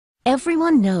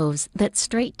Everyone knows that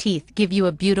straight teeth give you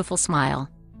a beautiful smile.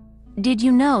 Did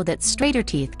you know that straighter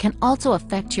teeth can also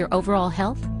affect your overall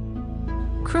health?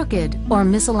 Crooked or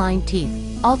misaligned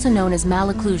teeth, also known as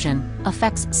malocclusion,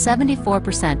 affects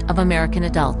 74% of American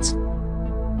adults.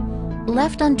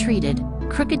 Left untreated,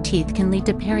 crooked teeth can lead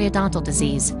to periodontal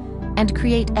disease and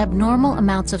create abnormal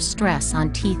amounts of stress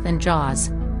on teeth and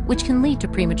jaws, which can lead to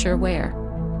premature wear.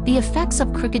 The effects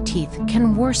of crooked teeth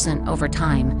can worsen over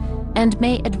time and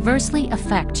may adversely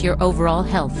affect your overall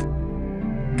health.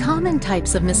 Common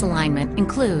types of misalignment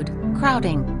include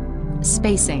crowding,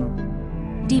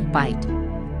 spacing, deep bite,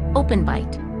 open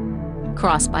bite,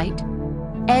 cross bite,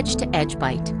 edge-to-edge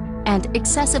bite, and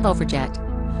excessive overjet.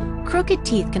 Crooked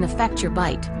teeth can affect your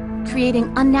bite,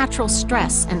 creating unnatural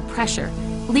stress and pressure,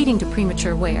 leading to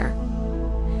premature wear.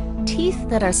 Teeth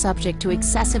that are subject to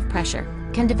excessive pressure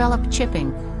can develop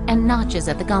chipping and notches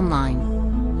at the gum line.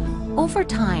 Over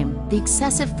time, the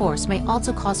excessive force may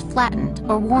also cause flattened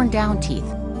or worn down teeth,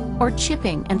 or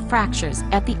chipping and fractures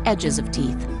at the edges of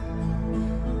teeth.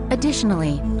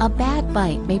 Additionally, a bad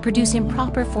bite may produce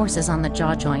improper forces on the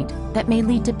jaw joint that may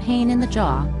lead to pain in the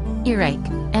jaw, earache,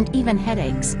 and even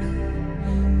headaches.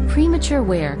 Premature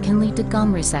wear can lead to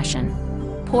gum recession,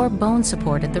 poor bone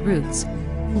support at the roots,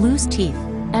 loose teeth,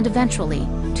 and eventually,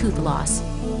 tooth loss.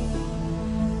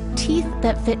 Teeth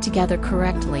that fit together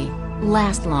correctly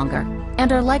last longer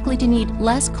and are likely to need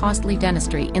less costly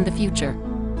dentistry in the future.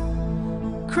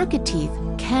 Crooked teeth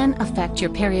can affect your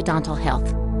periodontal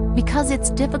health because it's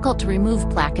difficult to remove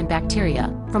plaque and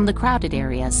bacteria from the crowded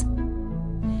areas.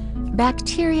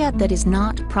 Bacteria that is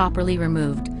not properly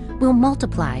removed will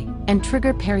multiply and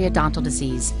trigger periodontal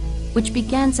disease, which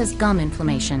begins as gum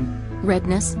inflammation,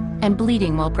 redness, and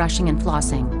bleeding while brushing and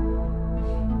flossing.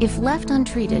 If left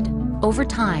untreated, over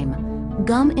time,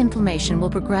 gum inflammation will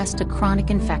progress to chronic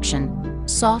infection,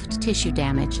 soft tissue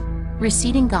damage,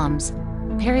 receding gums,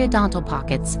 periodontal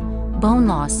pockets, bone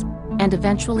loss, and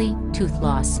eventually tooth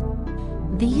loss.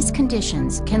 These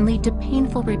conditions can lead to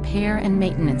painful repair and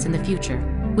maintenance in the future,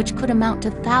 which could amount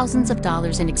to thousands of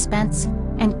dollars in expense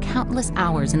and countless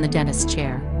hours in the dentist's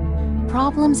chair.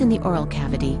 Problems in the oral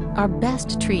cavity are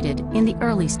best treated in the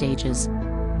early stages.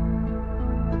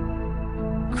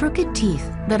 Crooked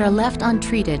teeth that are left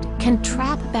untreated can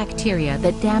trap bacteria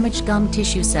that damage gum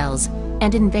tissue cells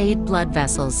and invade blood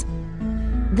vessels.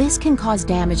 This can cause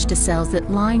damage to cells that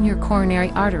line your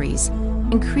coronary arteries,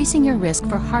 increasing your risk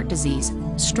for heart disease,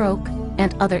 stroke,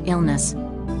 and other illness.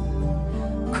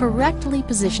 Correctly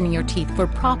positioning your teeth for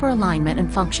proper alignment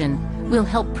and function will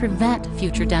help prevent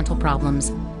future dental problems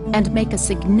and make a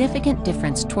significant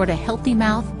difference toward a healthy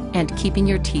mouth and keeping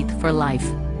your teeth for life.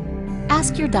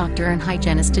 Ask your doctor and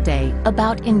hygienist today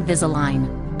about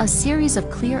Invisalign, a series of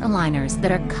clear aligners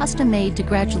that are custom-made to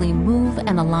gradually move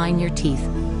and align your teeth.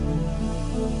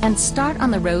 And start on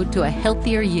the road to a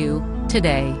healthier you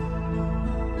today.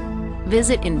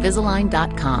 Visit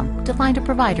Invisalign.com to find a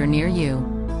provider near you.